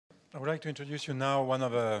I would like to introduce you now one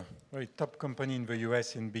of a very top company in the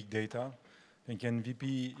US in big data. I think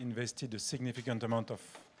NVP invested a significant amount of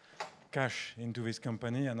cash into this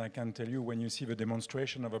company, and I can tell you when you see the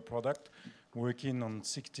demonstration of a product working on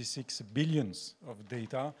 66 billions of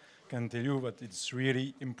data, can tell you that it's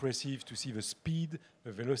really impressive to see the speed,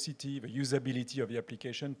 the velocity, the usability of the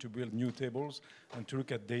application to build new tables and to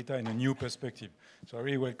look at data in a new perspective. So I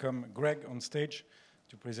really welcome Greg on stage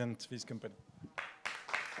to present this company.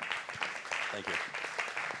 Thank you.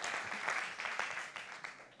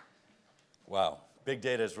 Wow, big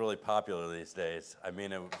data is really popular these days. I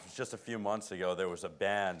mean, it was just a few months ago, there was a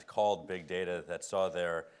band called Big Data that saw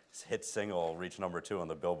their hit single reach #2 on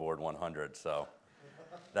the Billboard 100, so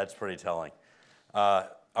that's pretty telling.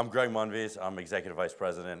 I'm Greg Munvies. I'm Executive Vice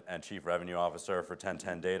President and Chief Revenue Officer for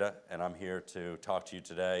 1010 Data, and I'm here to talk to you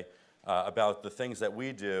today about the things that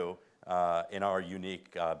we do in our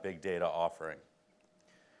unique big data offering.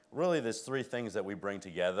 Really, there's three things that we bring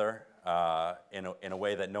together in a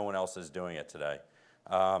way that no one else is doing it today.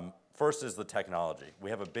 First is the technology. We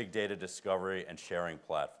have a big data discovery and sharing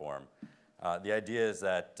platform. The idea is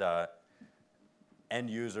that end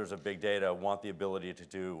users of big data want the ability to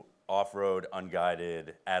do off-road,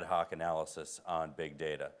 unguided, ad hoc analysis on big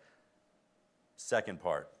data. Second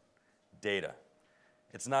part, data.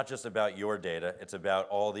 It's not just about your data, it's about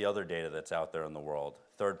all the other data that's out there in the world,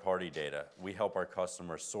 third-party data. We help our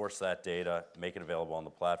customers source that data, make it available on the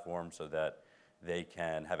platform so that they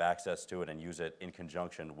can have access to it and use it in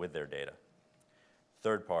conjunction with their data.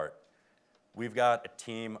 Third part, we've got a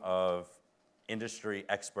team of industry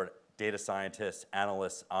expert data scientists,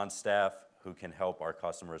 analysts on staff who can help our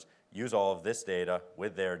customers use all of this data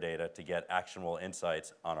with their data to get actionable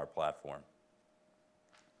insights on our platform.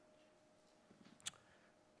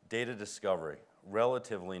 Data discovery,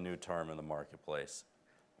 relatively new term in the marketplace.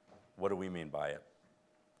 What do we mean by it?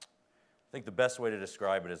 I think the best way to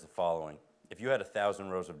describe it is the following. If you had 1,000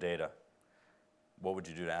 rows of data, what would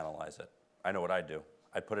you do to analyze it? I know what I'd do.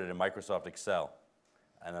 I'd put it in Microsoft Excel,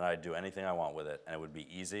 and then I'd do anything I want with it, and it would be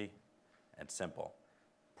easy and simple.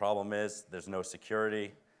 Problem is, there's no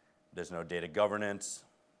security, there's no data governance,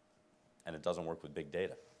 and it doesn't work with big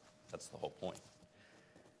data. That's the whole point.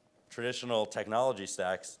 Traditional technology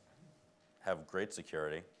stacks have great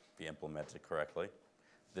security if you implement it correctly.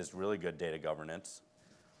 There's really good data governance,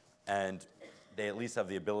 and they at least have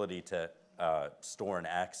the ability to store and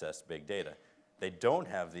access big data. They don't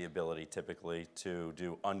have the ability typically to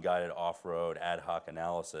do unguided off-road ad hoc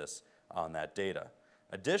analysis on that data.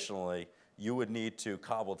 Additionally, you would need to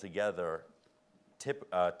cobble together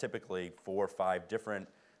typically 4 or 5 different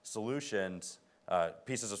solutions,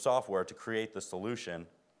 pieces of software to create the solution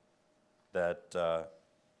that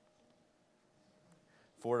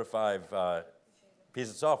 4 to 5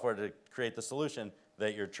 pieces of software to create the solution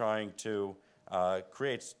that you're trying to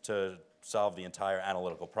create to solve the entire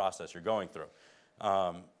analytical process you're going through.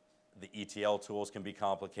 The ETL tools can be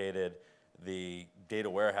complicated. The data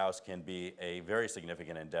warehouse can be a very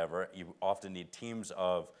significant endeavor. You often need teams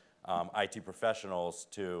of IT professionals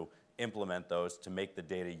to implement those to make the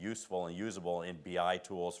data useful and usable in BI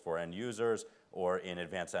tools for end users or in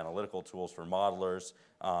advanced analytical tools for modelers.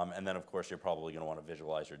 And then, of course, you're probably going to want to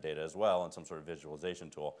visualize your data as well in some sort of visualization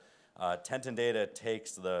tool. 1010 Data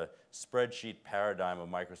takes the spreadsheet paradigm of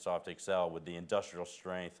Microsoft Excel with the industrial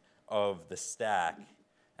strength of the stack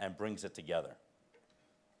and brings it together.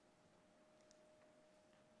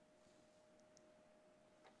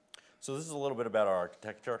 So this is a little bit about our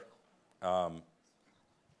architecture.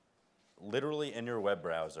 Literally in your web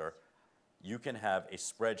browser, you can have a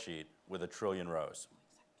spreadsheet with 1 trillion rows.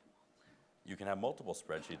 You can have multiple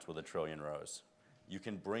spreadsheets with 1 trillion rows. You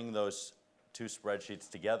can bring those 2 spreadsheets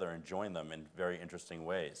together and join them in very interesting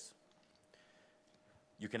ways.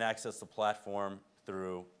 You can access the platform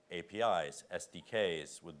through APIs,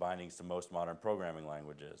 SDKs, with bindings to most modern programming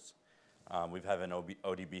languages. We have an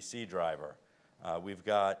ODBC driver. We've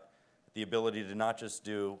got the ability to not just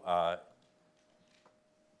do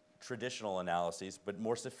traditional analyses, but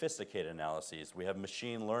more sophisticated analyses. We have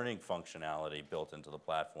machine learning functionality built into the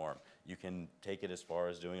platform. You can take it as far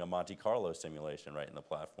as doing a Monte Carlo simulation right in the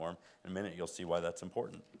platform. In a minute, you'll see why that's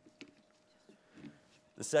important.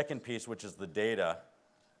 The second piece, which is the data,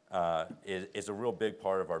 is a real big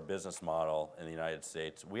part of our business model in the United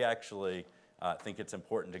States. We actually think it's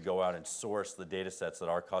important to go out and source the data sets that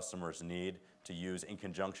our customers need to use in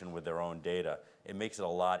conjunction with their own data. It makes it a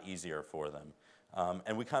lot easier for them.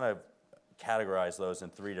 And we kind of categorize those in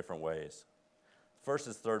 3 different ways. First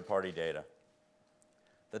is third-party data.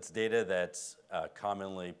 That's data that's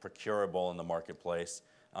commonly procurable in the marketplace.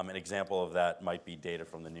 An example of that might be data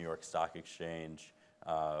from the New York Stock Exchange,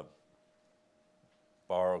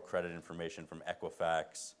 borrow credit information from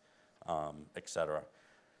Equifax, et cetera.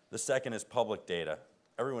 The second is public data.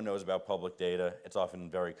 Everyone knows about public data. It's often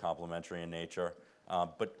very complementary in nature,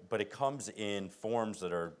 but it comes in forms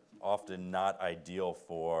that are often not ideal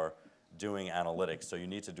for doing analytics. So you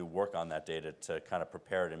need to do work on that data to kind of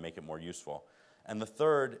prepare it and make it more useful. And the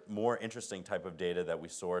third, more interesting type of data that we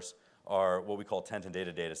source are what we call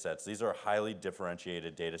 10-10 data sets. These are highly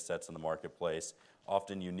differentiated data sets in the marketplace,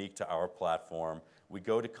 often unique to our platform. We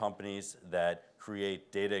go to companies that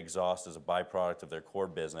create data exhaust as a byproduct of their core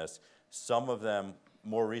business. Some of them,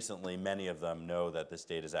 more recently, many of them know that this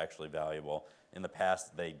data is actually valuable. In the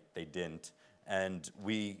past, they didn't. And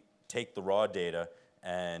we take the raw data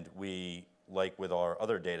and we, like with our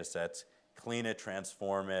other data sets, clean it,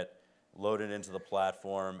 transform it, load it into the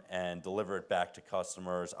platform, and deliver it back to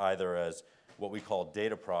customers either as what we call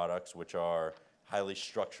data products, which are highly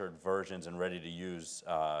structured versions and ready-to-use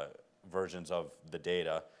versions of the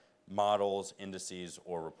data, models, indices,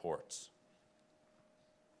 or reports.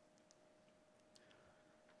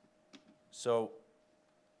 So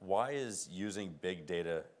why is using big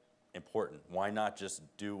data important? Why not just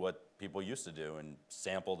do what people used to do and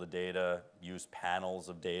sample the data, use panels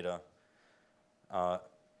of data?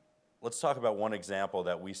 Let's talk about one example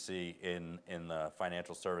that we see in the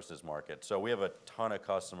financial services market. So we have a ton of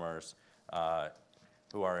customers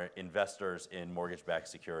who are investors in mortgage-backed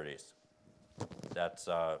securities. That's,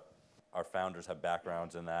 our founders have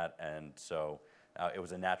backgrounds in that, and so it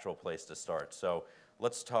was a natural place to start. So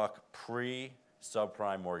let's talk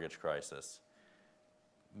pre-subprime mortgage crisis.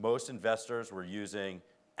 Most investors were using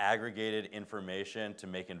aggregated information to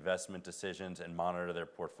make investment decisions and monitor their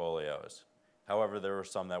portfolios. However, there were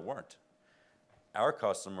some that weren't. Our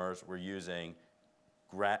customers were using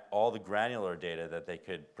all the granular data that they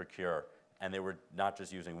could procure, and they were not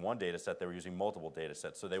just using one data set, they were using multiple data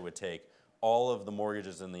sets. So they would take all of the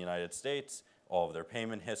mortgages in the United States, all of their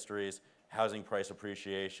payment histories, housing price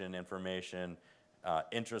appreciation information,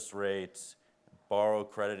 interest rates, borrow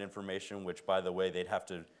credit information, which, by the way, they'd have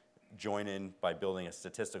to join in by building a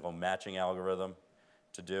statistical matching algorithm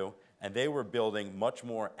to do. And they were building much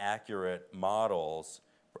more accurate models,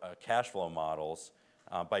 cash flow models,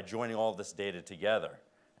 by joining all of this data together.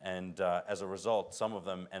 And as a result, some of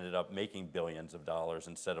them ended up making billions of dollars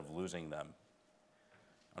instead of losing them.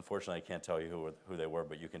 Unfortunately, I can't tell you who they were,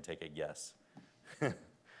 but you can take a guess.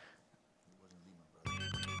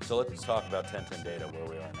 So let's talk about 1010 Data, where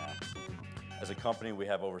we are now. As a company, we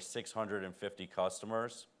have over 650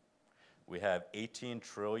 customers. We have 18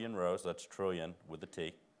 trillion rows, that's trillion with a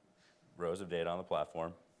T, rows of data on the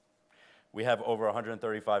platform. We have over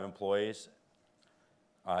 135 employees.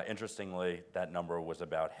 Interestingly, that number was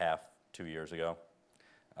about half 2 years ago.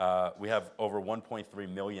 We have over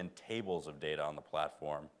 1.3 million tables of data on the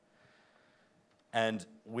platform. And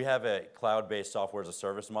we have a cloud-based software as a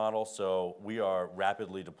service model, so we are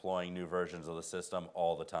rapidly deploying new versions of the system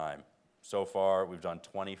all the time. So far, we've done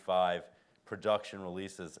 25 production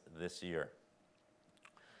releases this year.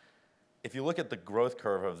 If you look at the growth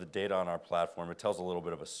curve of the data on our platform, it tells a little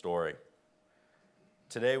bit of a story.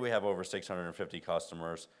 Today, we have over 650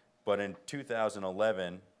 customers, but in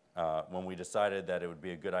 2011, when we decided that it would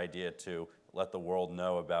be a good idea to let the world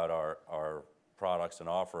know about our products and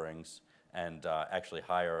offerings and actually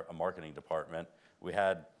hire a marketing department, we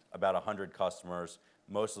had about 100 customers.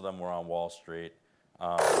 Most of them were on Wall Street.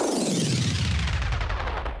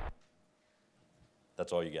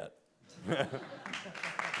 That's all you get.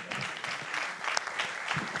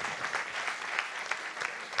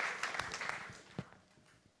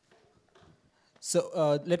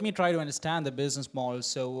 So let me try to understand the business model.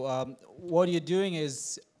 So what you're doing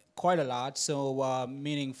is quite a lot. So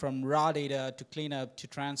meaning from raw data to clean up to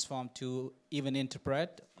transform to even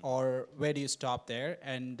interpret, or where do you stop there?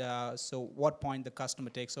 And so what point the customer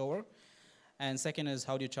takes over? And second is,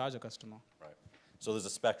 how do you charge a customer? Right. So there's a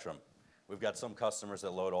spectrum. We've got some customers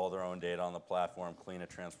that load all their own data on the platform, clean it,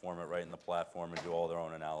 transform it right in the platform, and do all their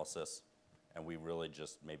own analysis. And we really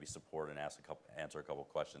just maybe support and answer a couple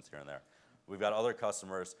questions here and there. We've got other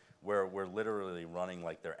customers where we're literally running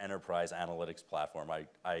like their enterprise analytics platform.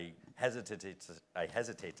 I hesitate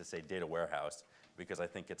to say data warehouse because I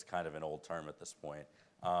think it's kind of an old term at this point.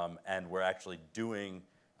 And we're actually doing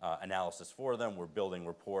analysis for them. We're building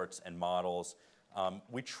reports and models.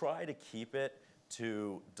 We try to keep it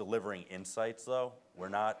to delivering insights, though. We're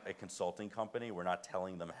not a consulting company. We're not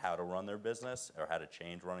telling them how to run their business or how to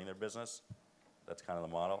change running their business. That's kind of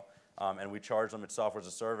the model. And we charge them. It's software as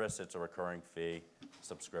a service. It's a recurring fee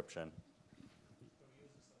subscription.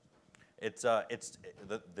 It's the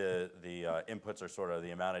inputs are sort of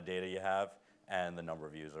the amount of data you have and the number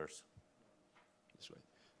of users. That's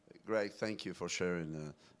right. Greg, thank you for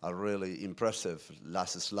sharing a really impressive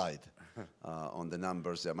last slide on the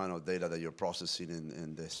numbers, the amount of data that you're processing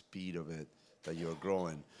and the speed of it that you're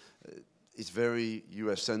growing. It's very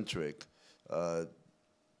US-centric.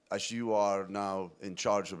 As you are now in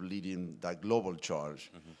charge of leading that global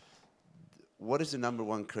charge, what is the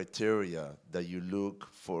 #1 criteria that you look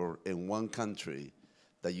for in one country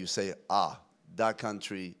that you say, that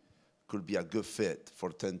country could be a good fit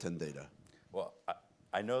for 1010 data? Well,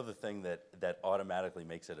 I know the thing that automatically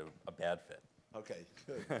makes it a bad fit. Okay,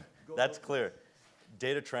 good. That's clear.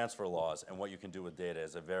 Data transfer laws and what you can do with data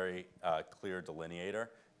is a very clear delineator.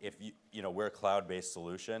 If we're a cloud-based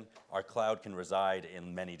solution, our cloud can reside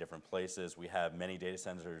in many different places. We have many data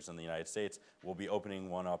centers in the United States. We'll be opening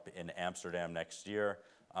one up in Amsterdam next year,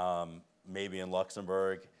 maybe in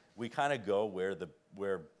Luxembourg. We kind of go where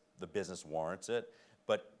the business warrants it,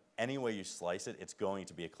 but any way you slice it, it's going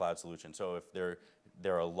to be a cloud solution. So if there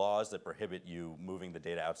are laws that prohibit you moving the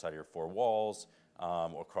data outside of your 4 walls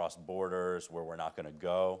or cross borders where we're not going to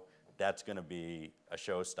go, that's going to be a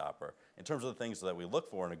showstopper. In terms of the things that we look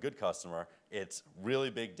for in a good customer, it's really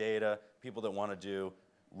big data, people that want to do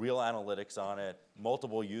real analytics on it,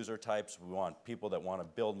 multiple user types. We want people that want to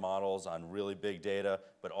build models on really big data,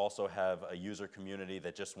 but also have a user community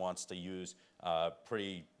that just wants to use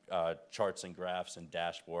pretty charts and graphs and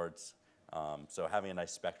dashboards. So having a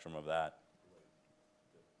nice spectrum of that.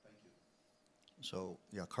 Thank you. So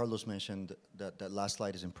yeah, Carlos mentioned that last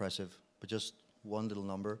slide is impressive, but just one little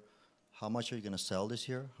number. How much are you going to sell this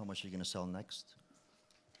year? How much are you going to sell next?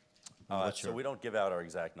 So we don't give out our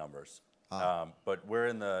exact numbers, but we're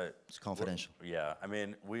in the... It's confidential. Yeah, I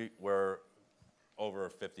mean, we're over a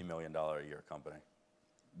 $50 million a year company.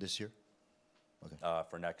 This year? Okay.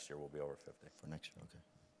 For next year, we'll be over 50. For next year,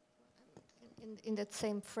 okay. In that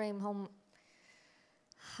same frame,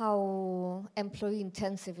 how employee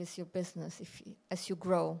intensive is your business as you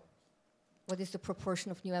grow? What is the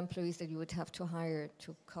proportion of new employees that you would have to hire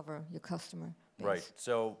to cover your customer base? Right.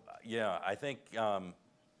 So, yeah, I think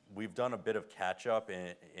we've done a bit of catch up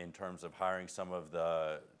in terms of hiring some of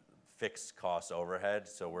the fixed cost overhead.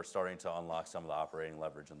 So we're starting to unlock some of the operating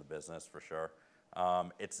leverage in the business for sure.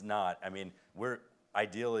 It's not, I mean, we're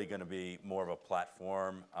ideally going to be more of a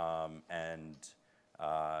platform and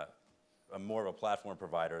more of a platform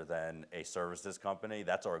provider than a services company.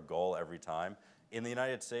 That's our goal every time. In the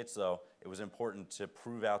United States, though, it was important to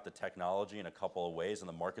prove out the technology in a couple of ways, and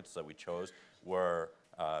the markets that we chose were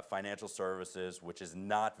financial services, which is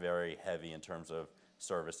not very heavy in terms of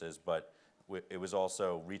services, but it was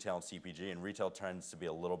also retail and CPG, and retail tends to be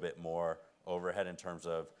a little bit more overhead in terms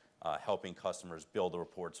of helping customers build the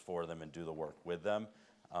reports for them and do the work with them.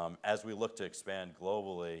 As we look to expand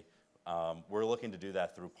globally, we're looking to do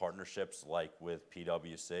that through partnerships like with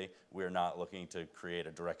PwC. We're not looking to create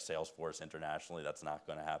a direct sales force internationally. That's not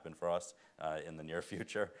going to happen for us in the near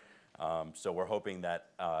future. So we're hoping that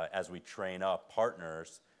as we train up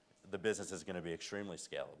partners, the business is going to be extremely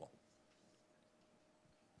scalable.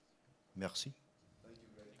 Merci.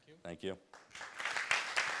 Thank you.